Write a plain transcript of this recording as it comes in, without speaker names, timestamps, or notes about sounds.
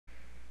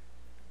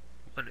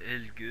What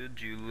is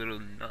good, you little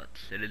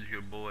nuts? It is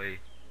your boy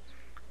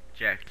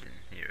Jackson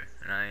here,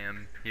 and I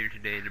am here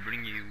today to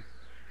bring you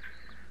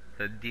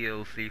the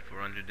DLC for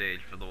 100 Days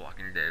for The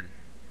Walking Dead.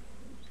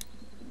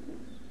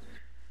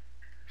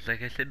 So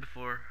like I said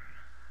before,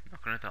 I'm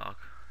not gonna talk.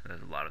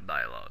 There's a lot of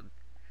dialogue.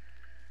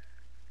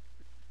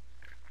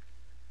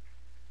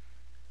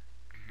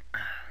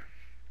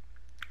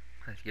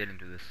 Let's get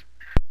into this.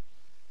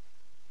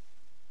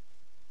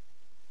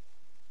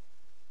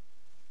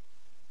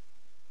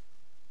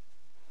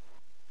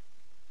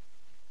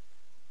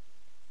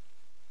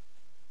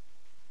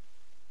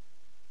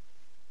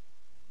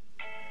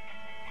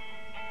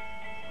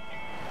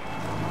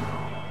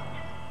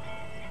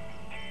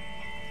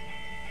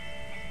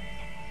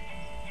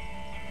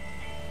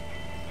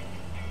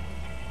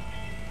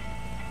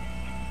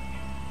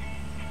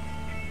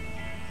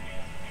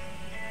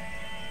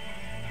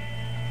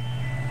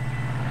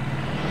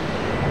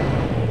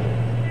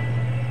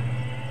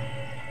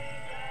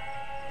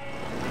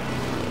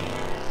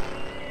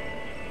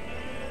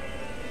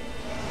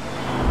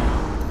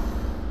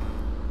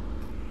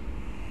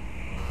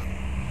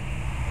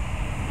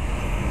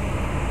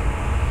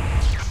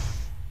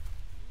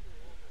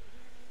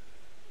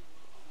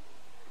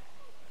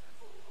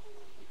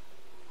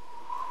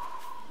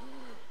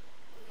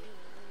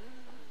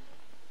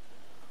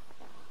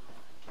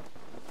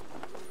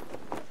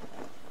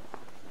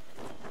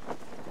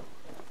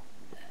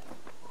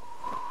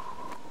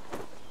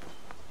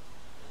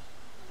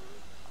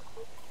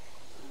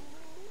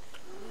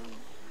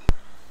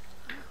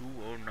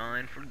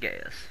 $2.09 for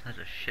gas. That's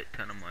a shit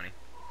ton of money.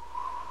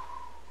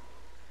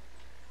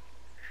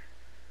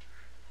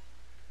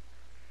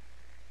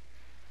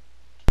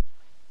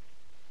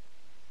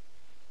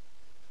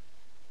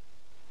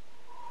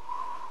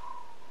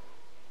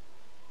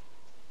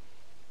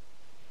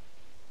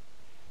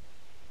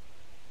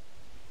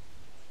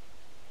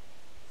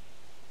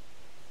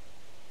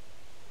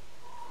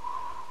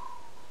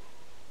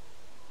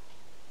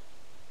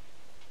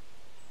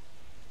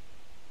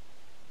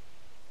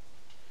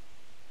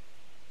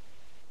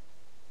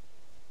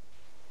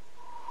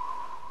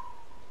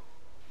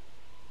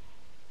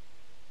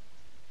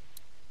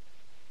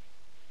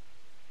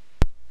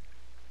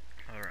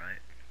 Alright,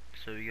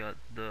 so we got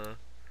the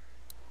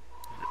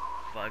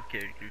 5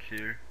 characters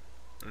here.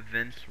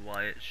 Vince,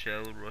 Wyatt,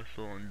 Shell,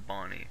 Russell, and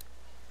Bonnie.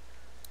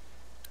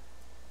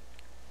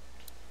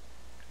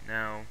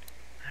 Now,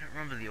 I don't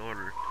remember the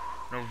order.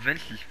 No,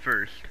 Vince is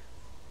first,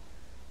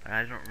 but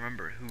I don't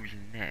remember who's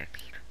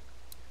next.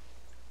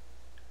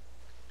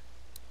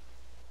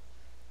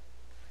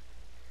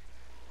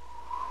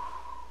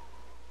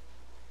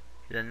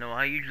 Yeah, no,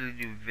 I usually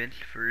do Vince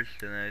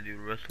first and then I do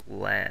Russell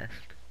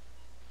last.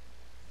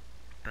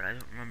 But I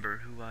don't remember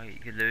who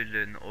because there's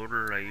an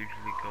order I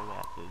usually go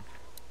off of.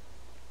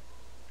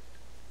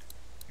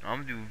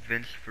 I'm gonna do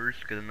Vince first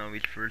because I know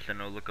he's first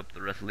and I'll look up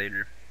the rest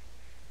later.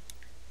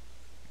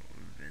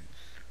 Vince.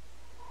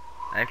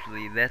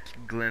 Actually, that's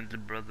Glenn's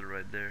brother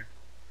right there.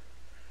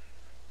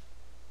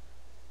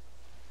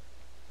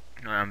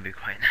 No, I'm gonna be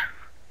quiet now.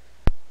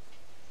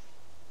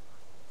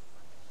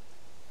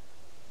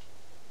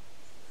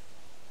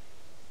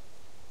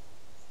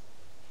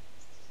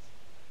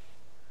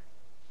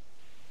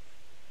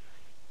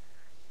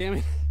 Damn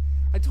it.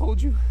 I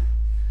told you.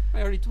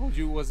 I already told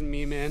you it wasn't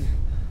me, man.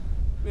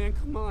 Man,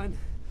 come on.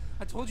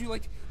 I told you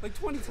like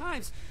 20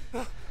 times.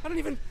 I don't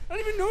even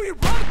know your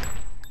brother.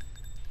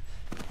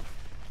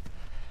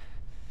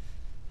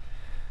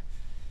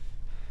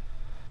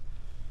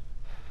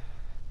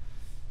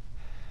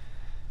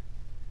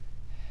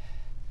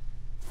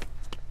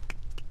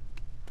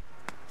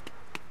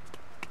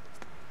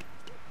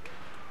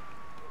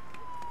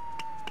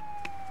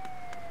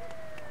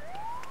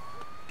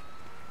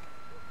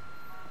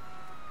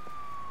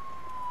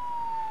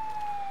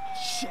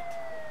 Shit.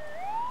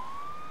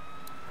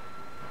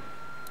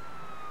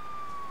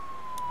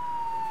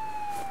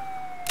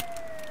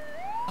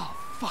 Oh,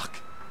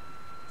 fuck.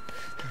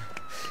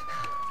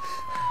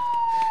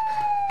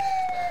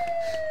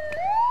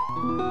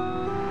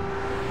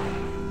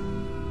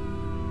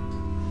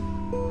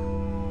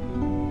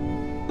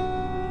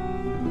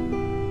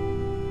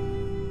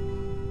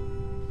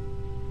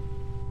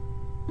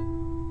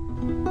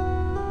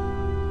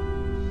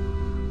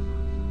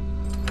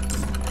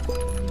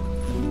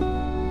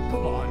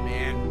 Come on,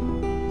 man.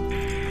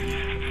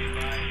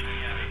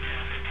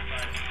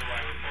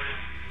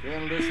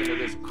 Can't listen to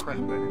this crap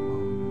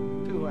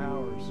anymore. 2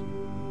 hours.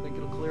 Think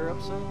it'll clear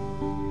up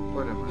some?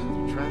 What am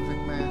I, the traffic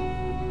man?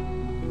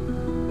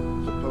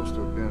 Supposed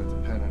to have been at the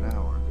pen an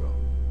hour ago.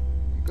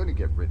 I'm gonna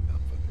get written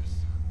up for this.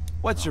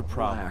 What's your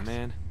problem, relax.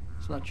 man?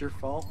 It's not your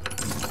fault.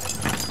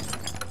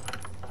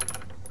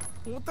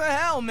 What the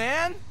hell,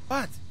 man?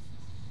 What?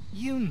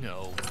 You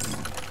know.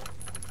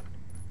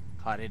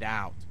 Cut it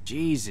out.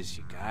 Jesus,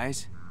 you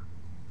guys.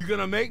 You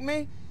gonna make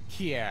me?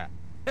 Yeah,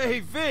 Hey,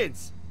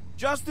 Vince!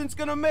 Justin's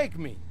gonna make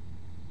me.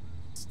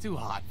 it's too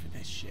hot for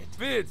this shit.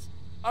 Vince,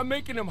 I'm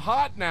making him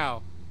hot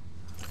now.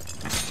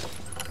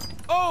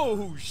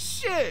 Oh,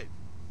 shit!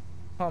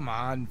 Come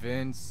on,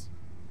 Vince.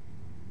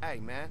 Hey,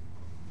 man.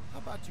 How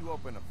about you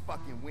open a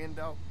fucking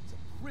window? It's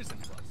a prison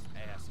bus,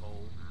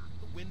 asshole.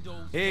 The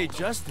windows... Hey,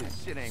 Justin, That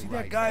shit ain't see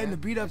right, that guy man. in the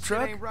beat-up That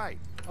truck? Shit ain't right.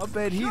 I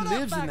bet he Shut up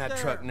lives in back that there.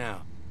 truck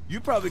now. You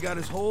probably got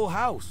his whole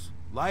house.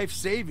 Life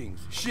savings.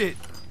 Shit,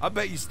 I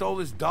bet you stole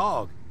his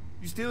dog.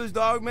 You steal his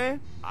dog, man?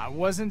 I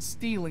wasn't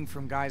stealing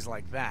from guys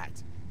like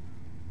that.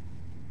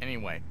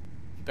 Anyway,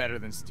 better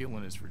than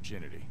stealing his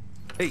virginity.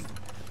 Hey,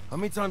 how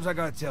many times I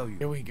gotta tell you?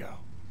 Here we go.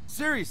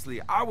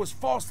 Seriously, I was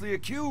falsely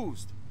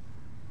accused.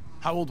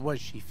 How old was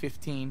she,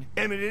 15?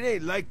 I mean, it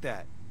ain't like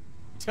that.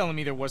 Telling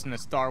me there wasn't a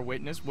star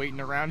witness waiting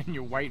around in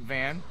your white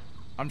van?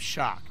 I'm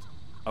shocked.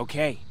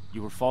 Okay,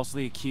 you were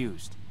falsely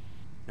accused.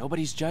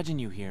 Nobody's judging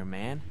you here,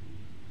 man.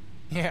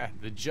 Yeah,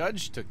 the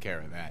judge took care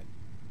of that.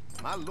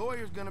 My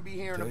lawyer's gonna be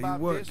hearing Tell you about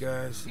what, this.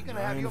 guys, He's gonna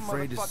I have ain't your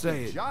afraid to say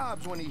motherfucking it.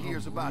 jobs when he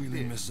hears about really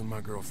this. missing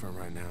my girlfriend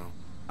right now.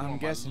 I'm on my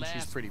guessing she's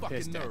last pretty fucking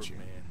pissed nerve, at you.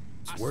 Man.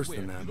 It's I worse swear,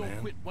 than that, you don't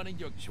man. quit running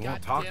your She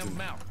won't talk to goddamn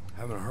me. mouth.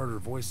 Haven't heard her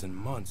voice in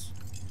months.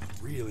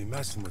 Really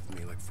messing with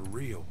me, like for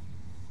real.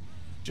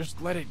 Just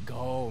let it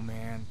go,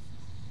 man.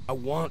 I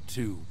want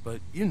to, but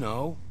you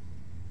know,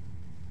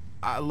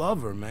 I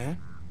love her, man.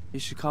 You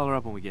should call her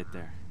up when we get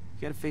there.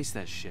 You gotta face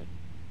that shit.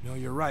 No,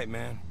 you're right,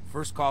 man.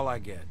 First call I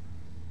get.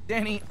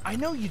 Danny, I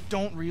know you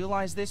don't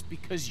realize this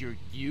because you're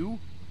you,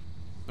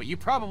 but you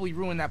probably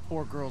ruined that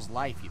poor girl's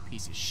life, you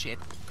piece of shit.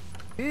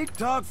 Big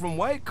talk from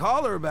White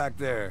Collar back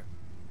there.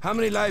 How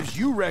many lives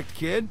you wrecked,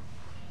 kid?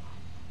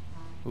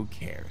 Who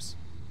cares?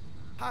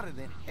 Hotter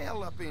than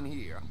hell up in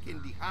here. I'm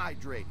getting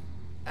dehydrated.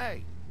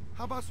 Hey,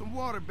 how about some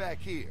water back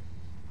here?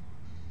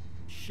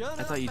 Shut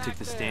I up thought you back took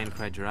the there. stand and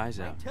cried your eyes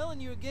I'm out. telling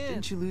you again.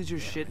 Didn't you lose your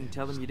shit and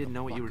tell them you didn't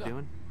know what you were Fuck up,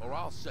 doing? Or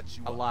I'll shut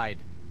you I up. lied.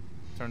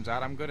 Turns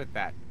out I'm good at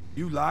that.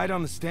 You lied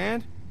on the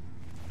stand?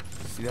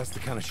 See, that's the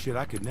kind of shit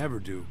I could never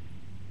do.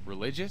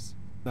 Religious?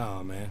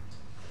 Nah, man.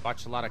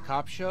 Watch a lot of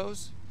cop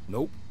shows?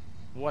 Nope.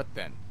 What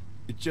then?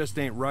 It just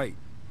ain't right.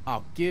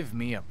 Oh, give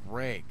me a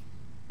break.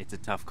 It's a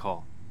tough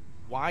call.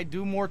 Why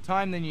do more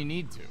time than you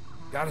need to?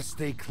 Gotta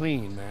stay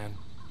clean, man.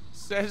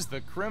 Says the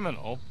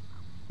criminal.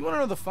 You wanna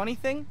know the funny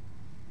thing?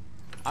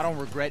 I don't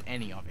regret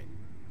any of it.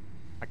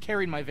 I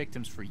carried my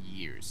victims for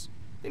years.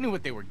 They knew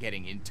what they were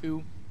getting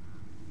into.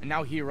 And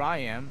now here I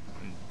am,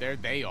 and there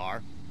they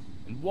are.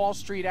 And Wall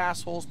Street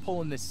assholes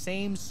pulling the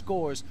same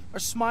scores are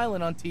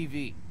smiling on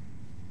TV.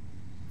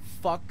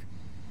 Fuck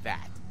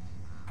that.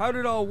 How'd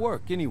it all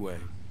work, anyway?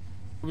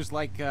 It was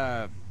like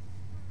a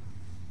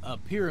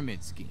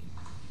pyramid scheme.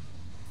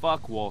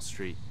 Fuck Wall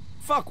Street.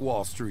 Fuck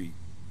Wall Street.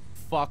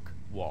 Fuck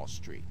Wall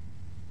Street.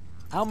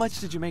 How much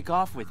did you make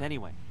off with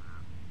anyway?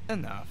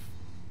 Enough.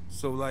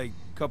 So, like,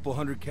 couple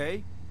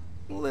 $100K?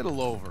 A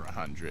little over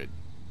 100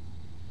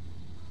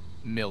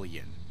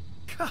 million.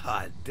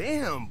 God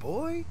damn,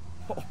 boy.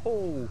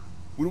 Oh,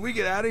 when we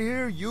get out of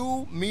here,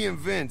 you, me, and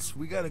Vince,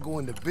 we gotta go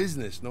into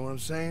business, know what I'm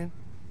saying?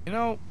 You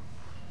know,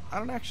 I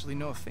don't actually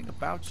know a thing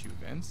about you,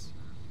 Vince.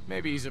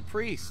 Maybe he's a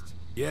priest.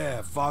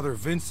 Yeah, Father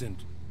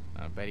Vincent.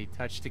 I bet he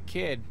touched a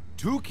kid.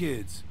 2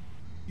 kids.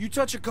 You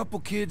touch a couple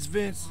kids,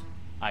 Vince?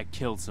 I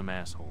killed some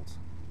assholes.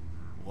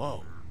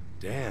 Whoa.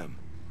 Damn.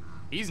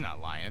 He's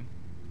not lying.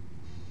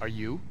 Are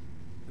you?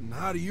 And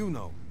how do you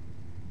know?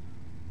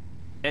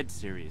 Dead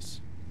serious.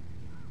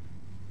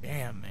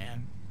 Damn,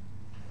 man.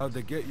 How'd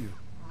they get you?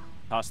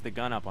 Tossed the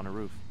gun up on a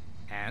roof.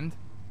 And?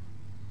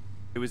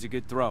 It was a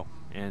good throw,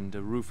 and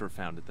a roofer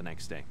found it the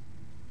next day.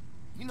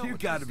 You know You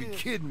what gotta this be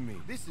is? kidding me.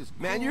 This is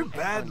Man, cruel you're and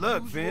bad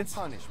luck, unusual Vince.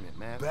 punishment,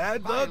 man.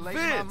 Bad luck,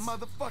 Violating Vince. my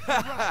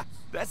motherfucking rights.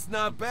 That's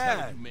not Tell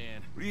bad. you,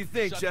 man. What do you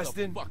think, Shut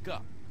Justin? The fuck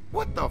up.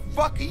 What the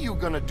fuck are you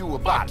gonna do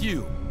about Fuck it?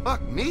 you.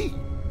 Fuck me?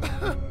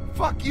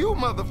 Fuck you,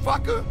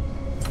 motherfucker.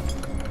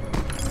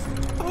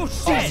 Oh,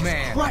 shit! Oh,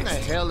 man. What the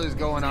hell is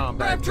going on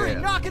back Crabtree, there?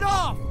 knock it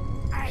off!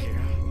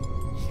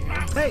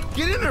 Hey,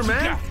 get in there,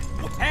 man!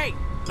 Hey,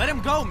 let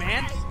him go,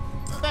 man.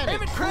 Benny,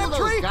 Damn it, cool those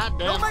Crabtree! goddamn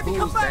Don't make me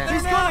come fools back down. there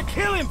He's now! gonna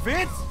kill him,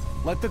 Vince!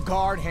 Let the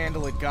guard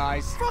handle it,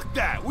 guys. Fuck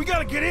that! We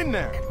gotta get in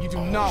there! You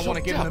do not want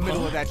to get in the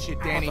middle of that shit,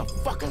 Danny.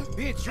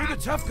 Vince, you're the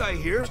tough guy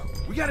here.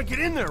 We gotta get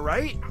in there,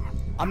 right?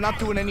 I'm not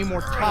doing any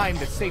more time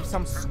to save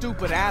some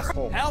stupid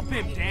asshole. Help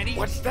him, Danny.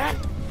 What's that?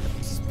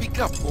 Speak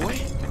up, boy.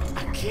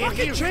 I can't hear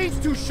Fucking you. chain's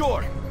too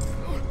short!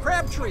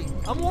 Crabtree,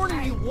 I'm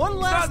warning you one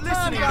last Stop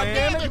time, listening,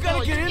 man. goddammit! You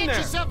gotta get in Get there.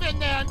 yourself in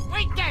there and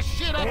break that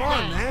shit up Come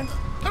on, there. man.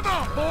 Come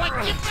on,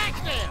 boy, get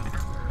back there.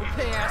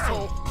 Okay,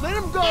 asshole, let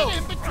him Get go!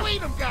 in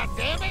between them,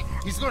 goddammit.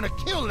 He's gonna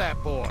kill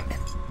that boy.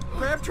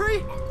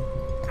 Crabtree?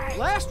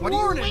 Last What are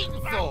you warning! waiting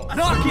for?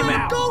 Knock him Let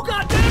him out. go,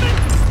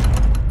 goddammit!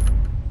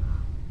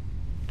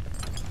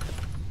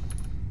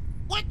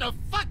 What the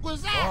fuck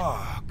was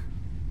that? Fuck.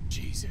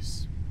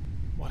 Jesus.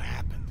 What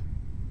happened?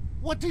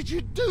 What did you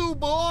do,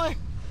 boy?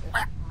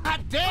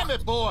 God damn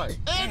it, boy.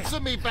 Answer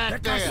me back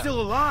That there. guy's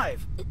still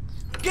alive.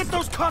 Get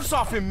those cuffs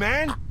off him,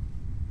 man!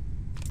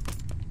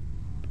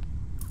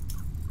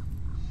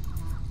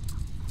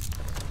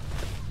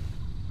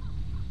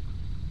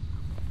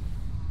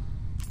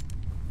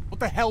 What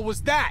the hell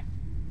was that?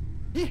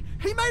 He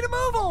made a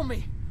move on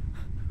me!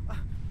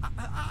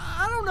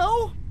 I don't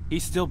know!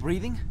 He's still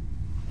breathing?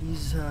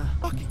 He's,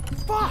 Fucking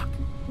fuck!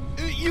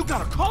 You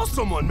gotta call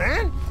someone,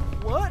 man!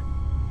 What?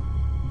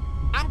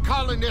 I'm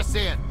calling this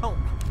in.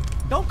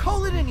 Don't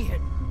call it in yet.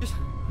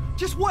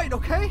 Just wait,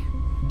 okay?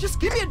 Just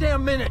give me a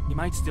damn minute. He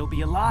might still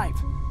be alive.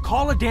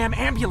 Call a damn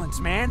ambulance,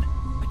 man.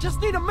 I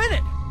just need a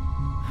minute.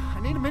 I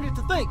need a minute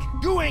to think.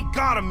 You ain't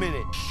got a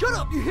minute! Shut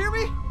up, you hear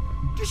me?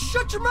 Just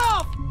shut your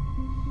mouth!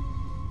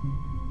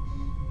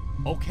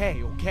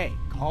 Okay, okay.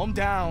 Calm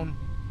down.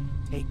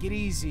 Take it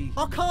easy.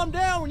 I'll calm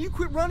down when you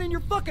quit running your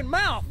fucking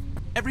mouth.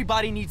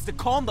 Everybody needs to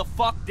calm the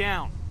fuck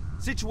down.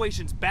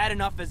 Situation's bad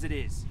enough as it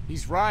is.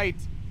 He's right.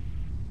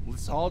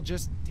 Let's all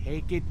just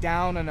take it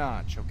down a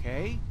notch,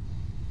 okay?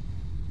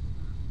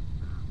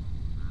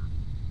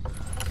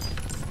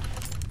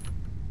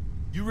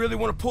 You really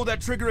want to pull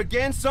that trigger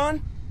again,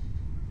 son?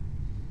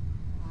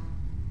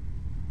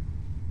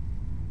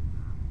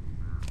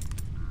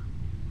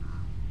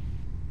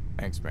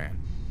 Thanks, man.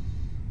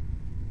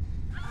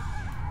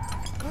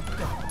 What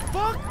the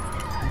fuck?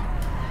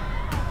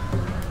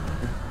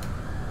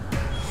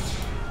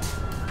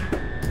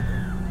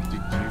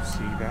 Did you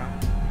see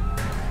that?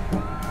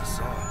 I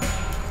saw it.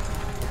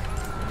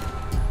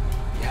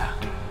 Yeah.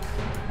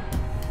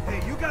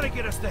 Hey, you gotta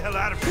get us the hell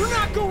out of here. We're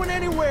not going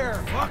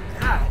anywhere. Fuck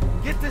that.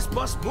 Get this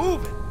bus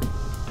moving.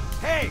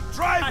 Hey,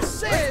 driver, I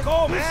said let's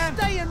go, we're man.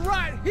 staying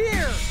right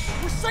here.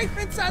 We're safe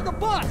inside the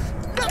bus.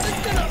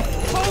 Nothing's gonna...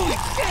 Holy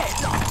shit!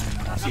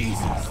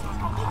 Jesus.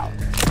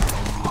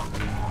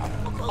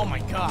 Oh my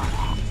god.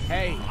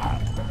 Hey.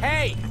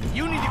 Hey!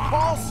 You need to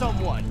call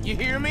someone. You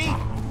hear me?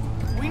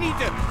 We need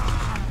to...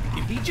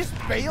 Did he just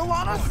bail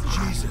on us?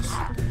 Oh, Jesus.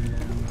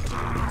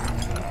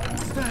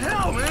 What the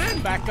hell,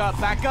 man? Back up,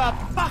 back up.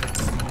 Fuck!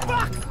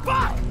 Fuck!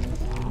 Fuck!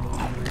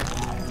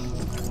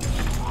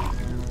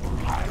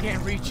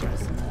 Can't reach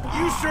us.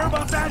 You sure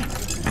about that?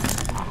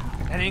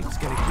 That ankle's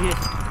gonna give.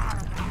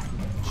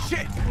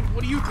 Shit!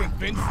 What do you think,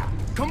 Vince?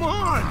 Come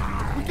on!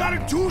 We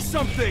gotta do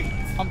something!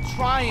 I'm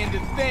trying to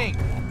think.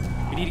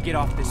 We need to get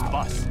off this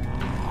bus.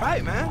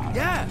 Right, man?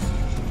 Yeah.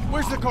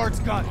 Where's the guard's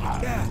gun?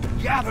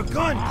 Yeah, the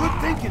gun.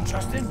 Good thinking,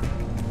 Justin.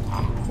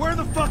 Where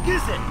the fuck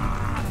is it?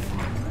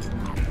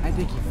 I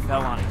think he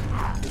fell on it.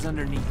 It's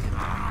underneath.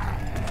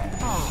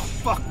 Oh,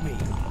 fuck me.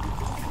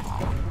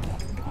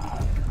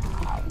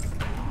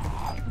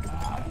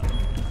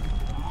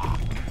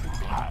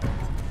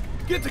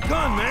 Get the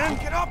gun, man!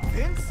 Get up,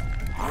 Vince!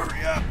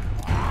 Hurry up!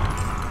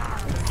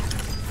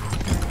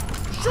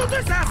 Shoot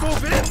this asshole,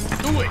 Vince!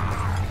 Do it!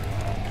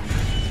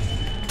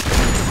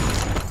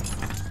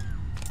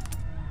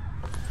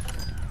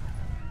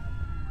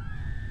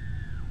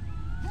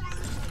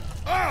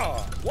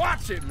 Oh,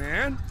 watch it,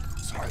 man!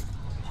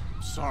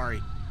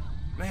 Sorry.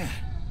 Man,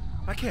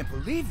 I can't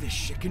believe this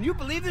shit. Can you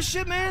believe this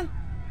shit, man?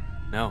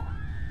 No.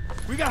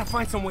 We gotta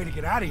find some way to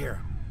get out of here.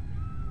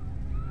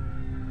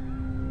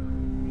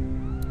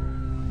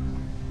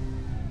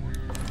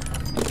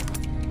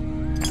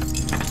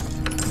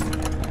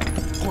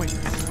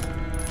 Pointless.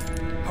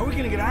 How are we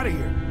gonna get out of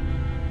here?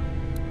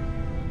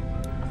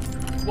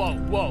 Whoa,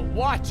 whoa,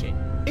 watch it.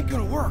 Ain't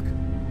gonna work.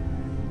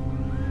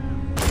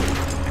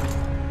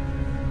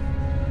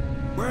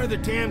 Where are the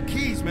damn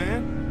keys,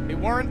 man? They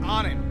weren't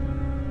on him.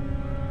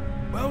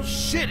 Well,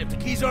 shit, if the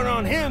keys aren't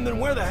on him, then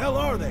where the hell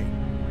are they?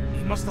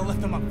 He must have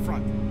left them up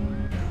front.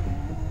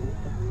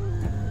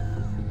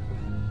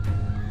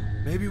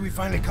 Maybe we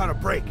finally caught a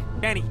break.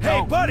 Danny, Hey,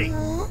 no. buddy!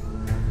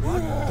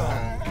 What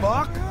the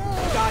fuck?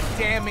 God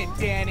damn it,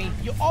 Danny.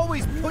 You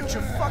always put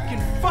your fucking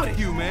foot in. Fuck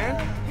you, man!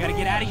 We gotta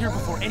get out of here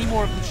before any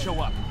more of them show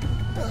up.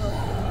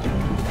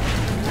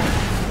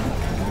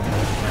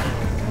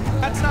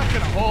 That's not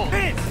gonna hold.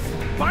 Vince!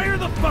 Fire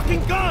the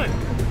fucking gun!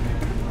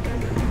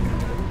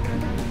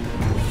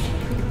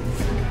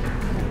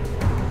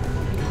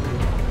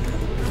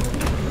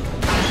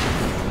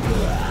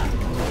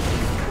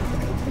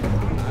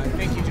 I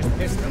think you just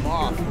pissed him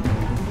off.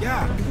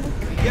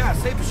 Yeah,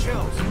 save the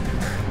shells.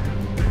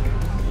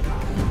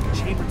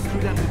 Chambers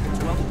threw them to the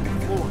 12th on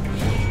the floor.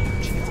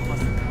 Chance of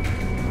us.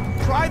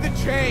 Try the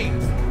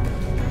chains.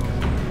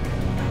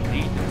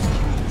 Need those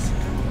keys.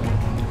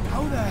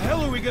 How the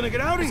hell are we gonna get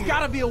out of There's here?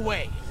 gotta be a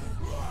way.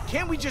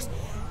 Can't we just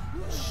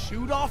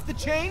shoot off the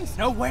chains?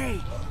 No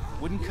way.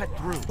 Wouldn't cut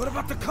through. What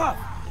about the cuff?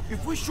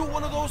 If we shoot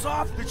one of those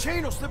off, the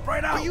chain will slip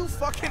right out. Are you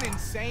fucking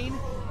insane?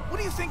 What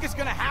do you think is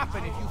gonna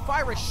happen if you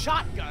fire a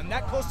shotgun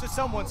that close to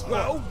someone's foot?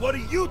 Well, what do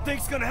you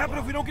think's gonna happen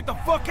if we don't get the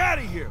fuck out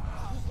of here?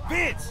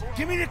 Vince,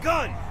 give me the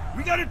gun.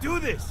 We gotta do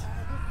this.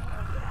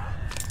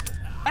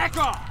 Back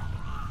off.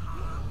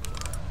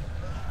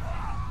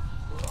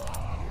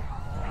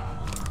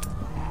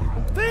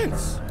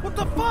 Vince, what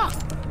the fuck?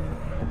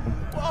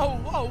 Whoa,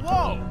 whoa,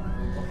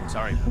 whoa!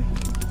 Sorry.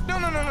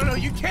 No,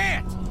 you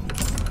can't!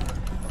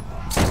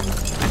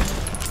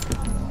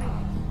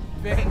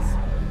 Vince,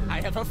 I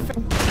have a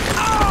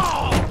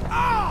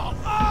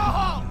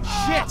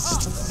Shit!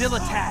 Still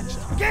attached.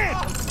 Get!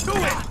 Do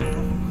it!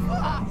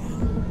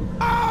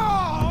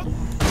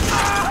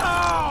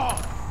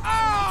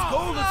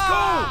 Let's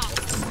go!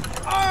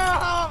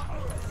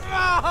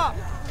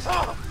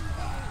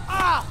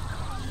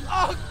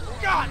 Oh,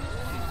 God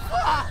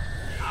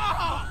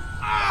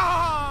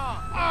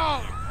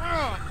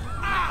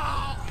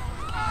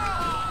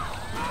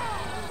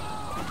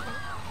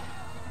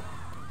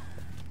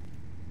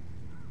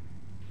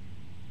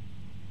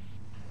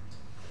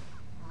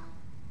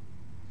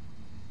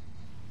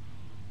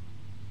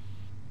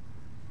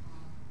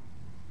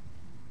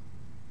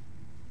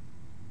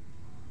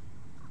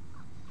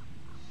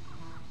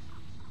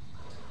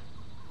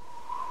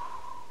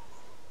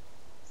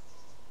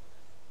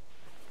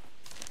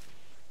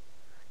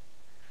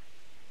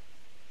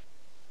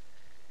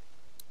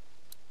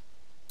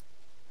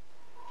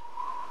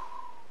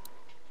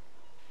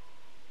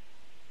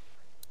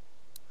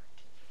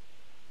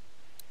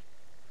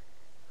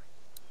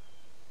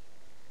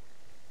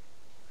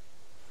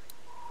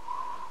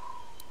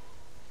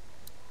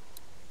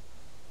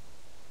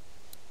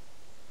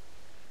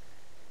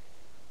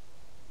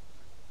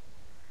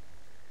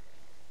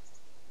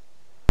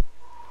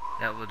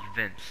was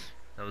Vince.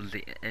 That was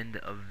the end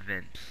of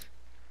Vince.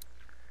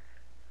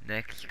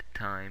 Next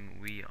time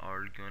we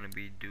are gonna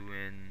be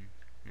doing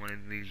one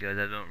of these guys.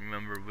 I don't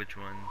remember which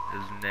one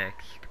is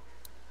next.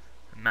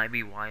 It might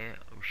be Wyatt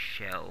or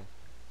Shell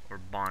or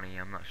Bonnie.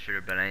 I'm not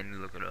sure, but I need to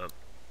look it up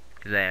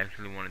because I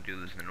actually want to do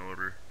this in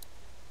order.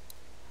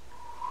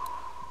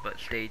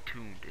 But stay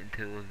tuned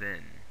until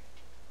then.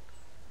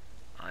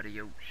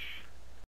 Adios.